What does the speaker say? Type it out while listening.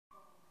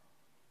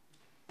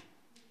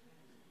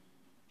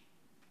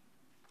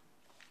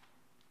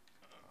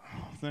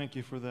Thank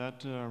you for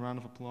that round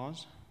of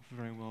applause.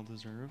 Very well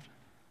deserved.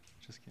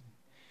 Just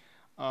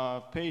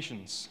kidding.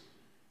 Patience.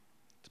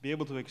 To be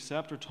able to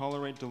accept or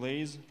tolerate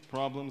delays,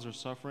 problems, or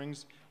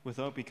sufferings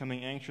without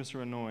becoming anxious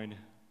or annoyed.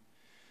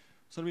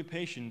 So to be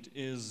patient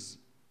is,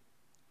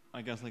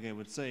 I guess like I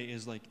would say,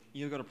 is like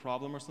you've got a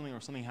problem or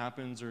something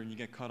happens or you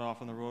get cut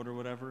off on the road or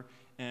whatever,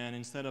 and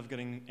instead of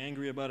getting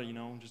angry about it,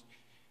 just,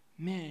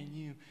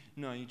 you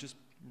just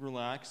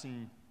relax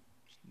and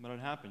just let it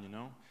happen,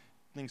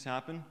 Things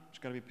happen,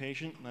 just got to be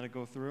patient, let it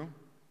go through.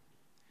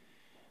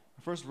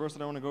 The first verse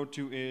that I want to go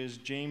to is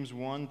James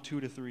 1,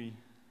 2-3.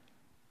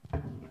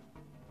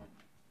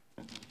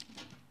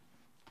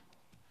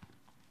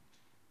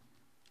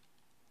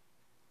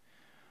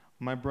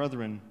 My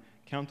brethren,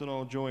 count it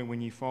all joy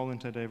when ye fall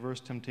into diverse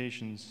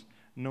temptations,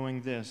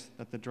 knowing this,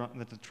 that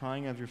the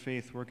trying of your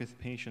faith worketh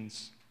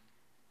patience.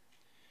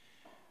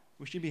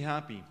 We should be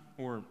happy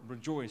or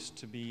rejoice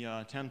to be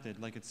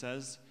tempted, like it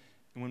says,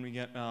 when we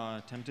get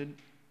tempted,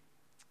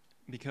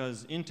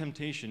 because in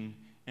temptation,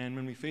 and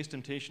when we face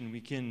temptation, we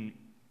can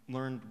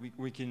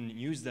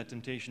use that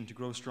temptation to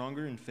grow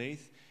stronger in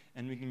faith,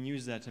 and we can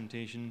use that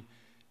temptation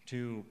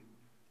to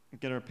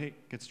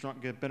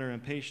get better in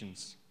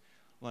patience.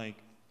 Like,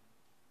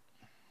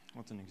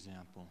 what's an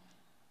example?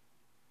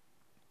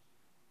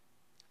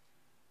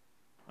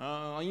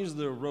 I'll use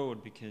the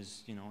road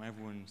because,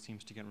 everyone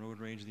seems to get road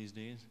rage these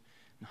days.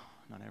 No,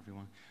 not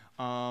everyone.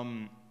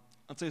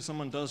 Let's say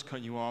someone does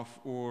cut you off,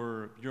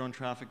 or you're on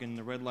traffic and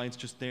the red light's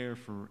just there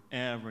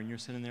forever, and you're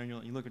sitting there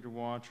and you look at your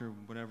watch or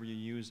whatever you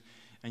use,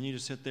 and you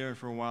just sit there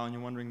for a while and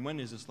you're wondering, when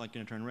is this light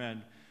going to turn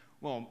red?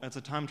 Well, that's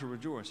a time to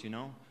rejoice,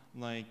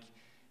 Like,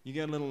 you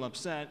get a little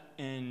upset,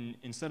 and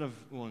instead of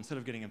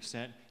getting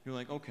upset, you're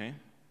like, okay,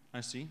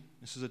 I see.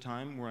 This is a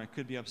time where I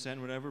could be upset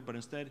and whatever, but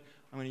instead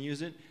I'm going to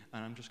use it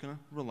and I'm just going to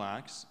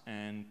relax.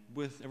 And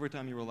with every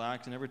time you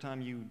relax and every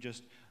time you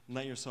just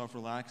let yourself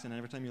relax and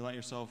every time you let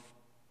yourself,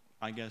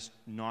 I guess,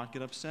 not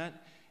get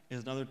upset,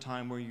 is another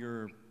time where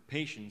your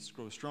patience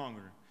grows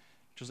stronger.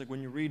 Just like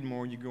when you read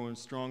more, you grow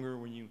stronger.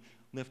 When you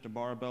lift a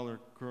barbell or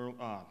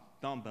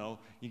dumbbell,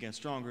 you get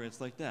stronger. It's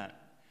like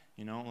that.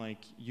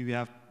 Like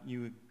you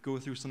go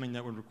through something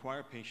that would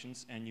require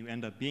patience and you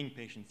end up being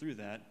patient through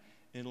that.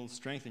 It'll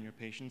strengthen your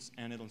patience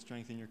and it'll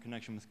strengthen your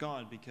connection with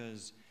God,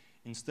 because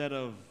instead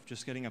of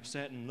just getting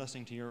upset and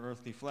listening to your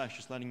earthly flesh,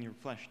 just letting your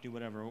flesh do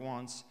whatever it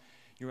wants,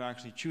 you're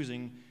actually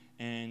choosing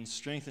and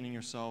strengthening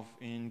yourself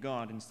in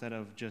God instead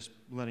of just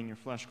letting your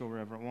flesh go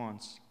wherever it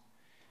wants.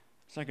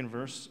 Second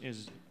verse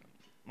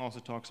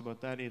also talks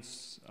about that.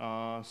 It's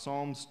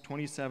Psalms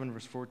 27,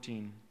 verse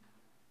 14.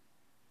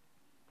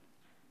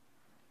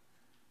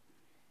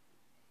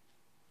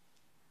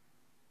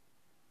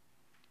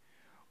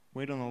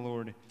 Wait on the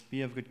Lord,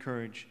 be of good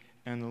courage,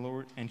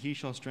 and he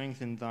shall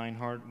strengthen thine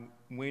heart.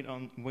 Wait,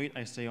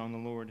 I say, on the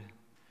Lord.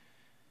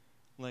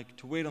 Like,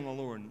 to wait on the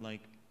Lord,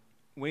 like,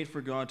 wait for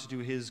God to do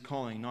his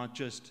calling, not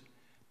just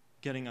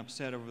getting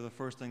upset over the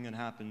first thing that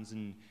happens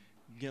and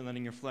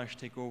letting your flesh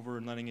take over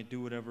and letting it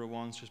do whatever it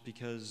wants just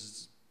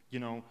because,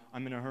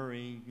 I'm in a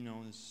hurry,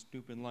 this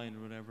stupid light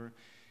or whatever.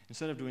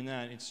 Instead of doing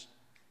that,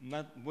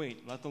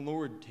 let the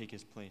Lord take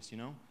his place,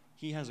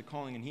 He has a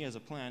calling and he has a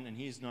plan, and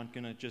he's not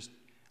going to just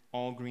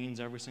all greens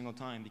every single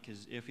time,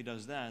 because if he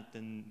does that,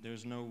 then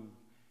there's no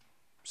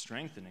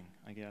strengthening,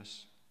 I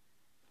guess.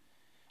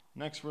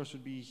 Next verse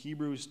would be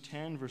Hebrews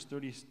 10, verse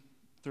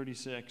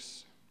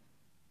 36.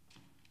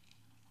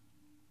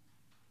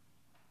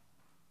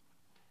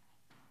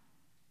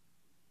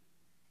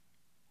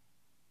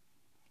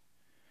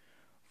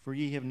 For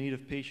ye have need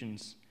of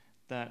patience,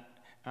 that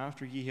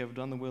after ye have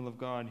done the will of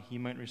God, ye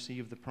might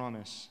receive the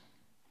promise.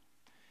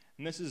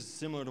 And this is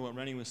similar to what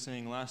Rennie was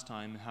saying last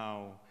time,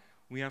 how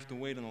we have to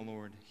wait on the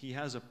Lord. He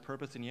has a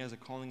purpose and he has a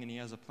calling and he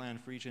has a plan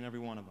for each and every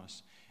one of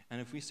us. And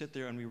if we sit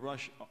there and we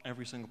rush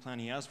every single plan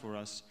he has for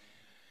us,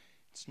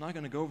 it's not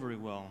going to go very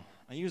well.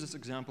 I used this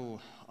example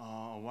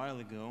a while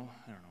ago.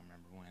 I don't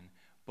remember when.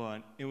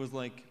 But it was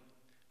like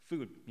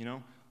food,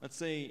 Let's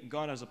say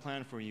God has a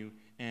plan for you,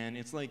 and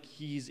it's like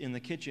he's in the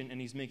kitchen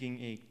and he's making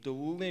a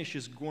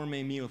delicious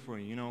gourmet meal for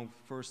you,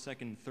 first,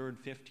 second, third,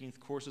 15th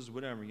courses,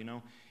 whatever,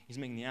 He's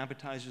making the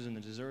appetizers and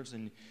the desserts,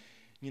 and,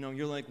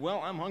 you're like, well,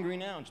 I'm hungry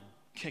now. Just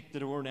kick the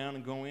door down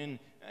and go in,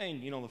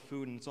 and the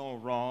food, and it's all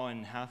raw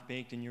and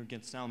half-baked, and you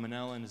get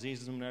salmonella and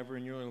diseases and whatever,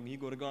 and you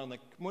go to God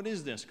like, what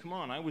is this? Come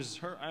on, I ate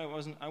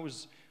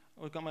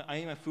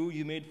my food,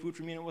 you made food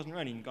for me, and it wasn't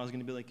ready. And God's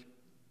going to be like,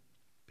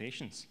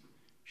 patience.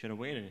 Should have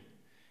waited,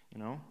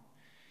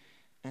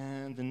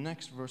 And the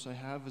next verse I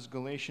have is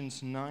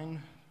Galatians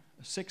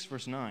 6,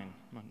 verse 9.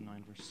 Not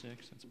 9, verse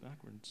 6, that's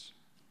backwards.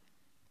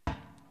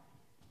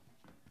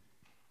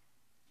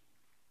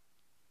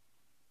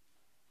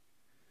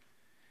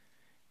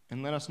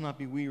 And let us not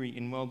be weary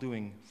in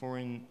well-doing, for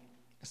in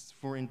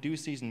due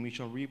season we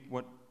shall reap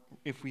what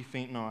if we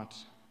faint not.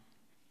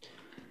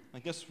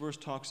 Like this verse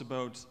talks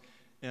about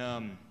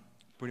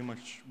pretty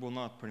much, well,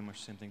 not pretty much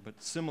the same thing,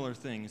 but similar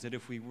things, that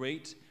if we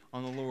wait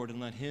on the Lord and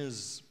let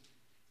his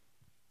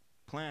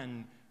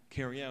plan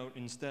carry out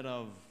instead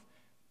of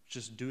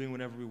just doing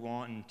whatever we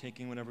want and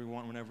taking whatever we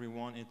want whenever we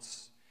want.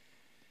 It's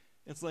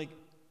like,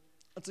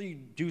 let's say you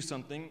do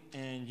something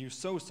and you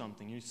sow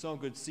something. You sow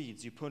good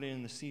seeds. You put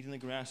in the seed in the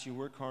grass. You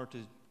work hard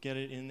to get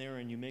it in there,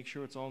 and you make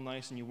sure it's all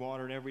nice, and you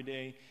water it every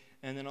day.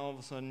 And then all of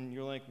a sudden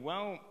you're like,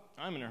 well,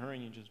 I'm in a hurry,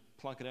 and you just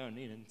pluck it out and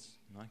eat it. It's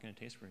not going to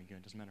taste very good.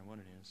 It doesn't matter what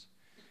it is.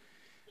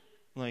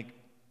 Like,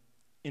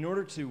 in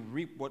order to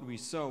reap what we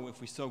sow, if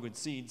we sow good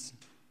seeds,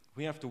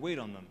 we have to wait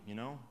on them, you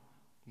know?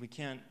 We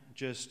can't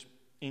just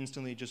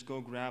instantly just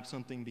go grab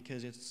something,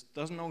 because it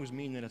doesn't always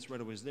mean that it's right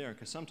always there,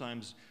 because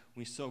sometimes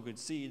we sow good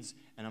seeds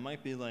and it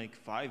might be like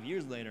 5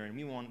 years later and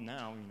we want it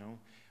now, you know.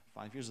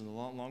 5 years is a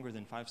lot longer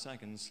than 5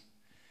 seconds.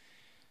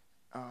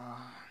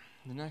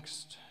 The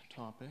next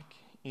topic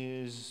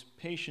is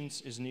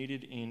patience is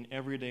needed in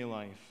everyday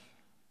life.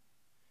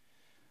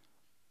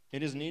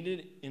 It is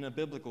needed in a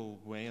biblical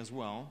way as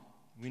well.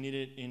 We need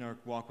it in our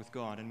walk with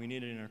God, and we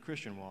need it in our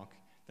Christian walk.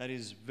 That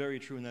is very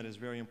true, and that is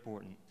very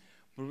important.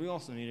 But we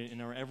also need it in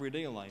our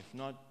everyday life,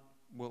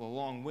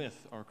 along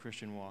with our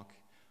Christian walk.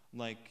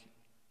 Like,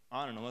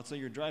 I don't know, let's say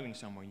you're driving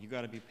somewhere. You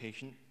got to be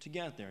patient to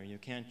get there. You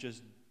can't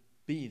just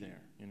be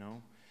there, you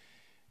know.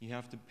 You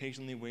have to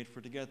patiently wait for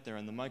it to get there.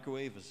 And the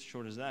microwave, as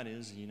short as that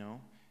is, you know,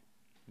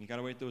 you got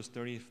to wait those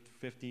 30,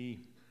 50,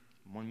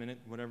 1 minute,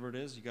 whatever it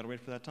is. You got to wait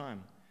for that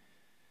time.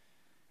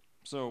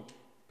 So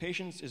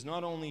patience is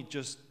not only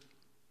just,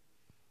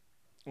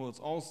 well,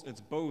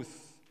 it's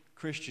both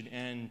Christian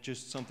and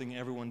just something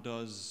everyone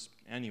does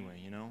anyway,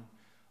 you know?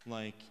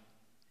 Like,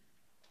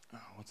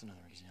 what's another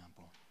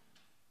example?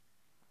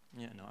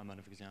 Yeah, no, I'm out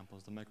of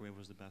examples. The microwave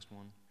was the best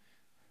one.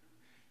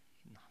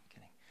 No,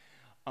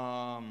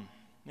 I'm kidding.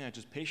 Yeah,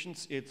 just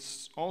patience.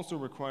 It's also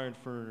required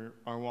for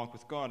our walk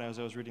with God. As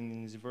I was reading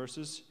these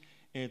verses,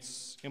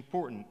 it's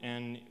important.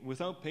 And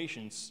without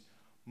patience,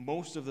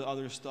 most of the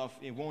other stuff,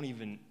 it won't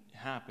even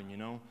happen, you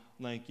know?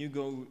 Like, you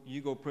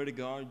go pray to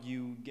God,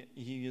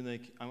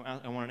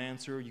 I want an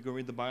answer, you go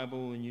read the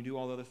Bible, and you do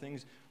all the other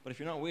things. But if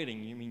you're not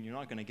waiting, you're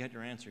not going to get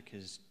your answer,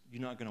 because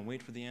you're not going to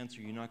wait for the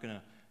answer. You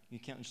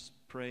can't just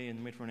pray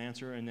and wait for an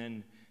answer, and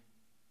then,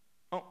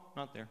 oh,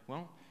 not there.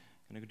 Well,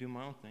 I'm going to go do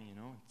my own thing, you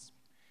know? It's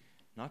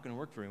not going to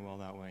work very well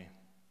that way.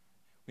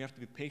 We have to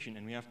be patient,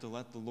 and we have to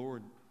let the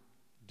Lord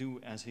do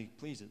as He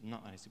pleases. We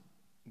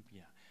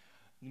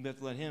have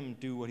to let Him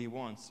do what He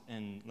wants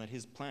and let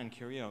His plan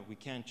carry out. We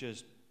can't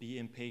just be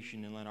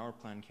impatient and let our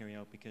plan carry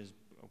out, because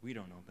we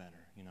don't know better,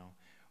 you know.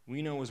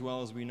 We know as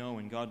well as we know,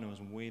 and God knows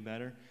way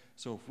better.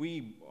 So if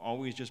we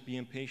always just be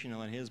impatient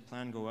and let His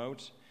plan go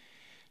out,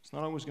 it's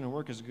not always going to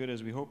work as good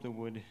as we hoped it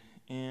would.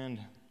 And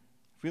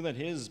if we let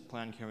His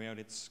plan carry out,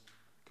 it's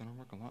going to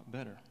work a lot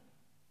better.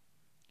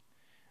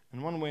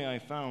 And one way I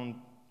found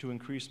to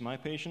increase my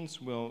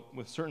patience, well,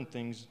 with certain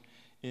things,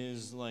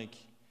 is like,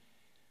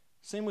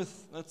 same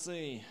with, let's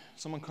say,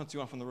 someone cuts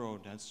you off on the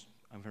road. That's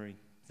a very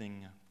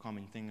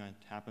common thing that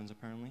happens,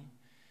 apparently.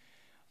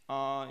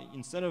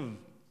 Instead of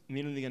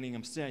immediately getting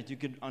upset, you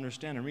could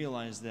understand and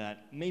realize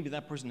that maybe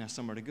that person has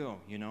somewhere to go,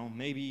 you know?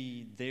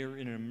 Maybe they're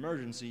in an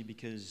emergency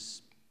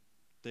because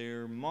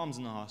their mom's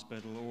in the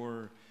hospital,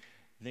 or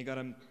they got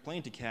a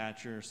plane to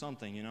catch or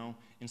something, you know?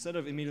 Instead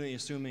of immediately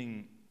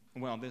assuming,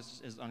 well, this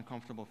is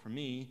uncomfortable for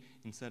me,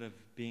 instead of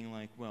being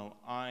like, well,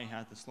 I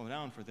had to slow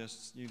down for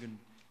this,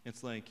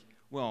 it's like,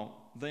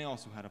 well, they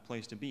also had a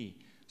place to be,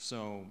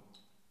 so,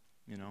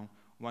 you know,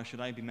 why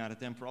should I be mad at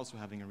them for also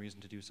having a reason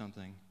to do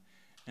something?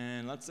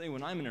 And let's say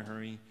when I'm in a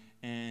hurry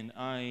and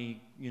I,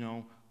 you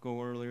know,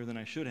 go earlier than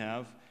I should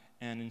have,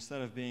 and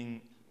instead of being,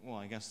 well,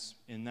 I guess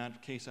in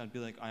that case I'd be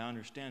like, I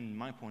understand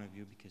my point of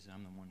view because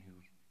I'm the one who,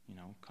 you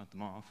know, cut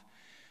them off.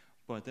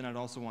 But then I'd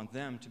also want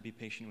them to be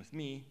patient with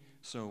me,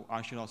 so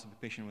I should also be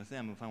patient with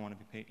them if I want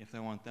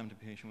them to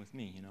be patient with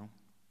me, you know.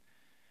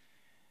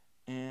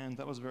 And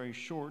that was very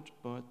short,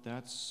 but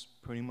that's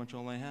pretty much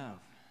all I have.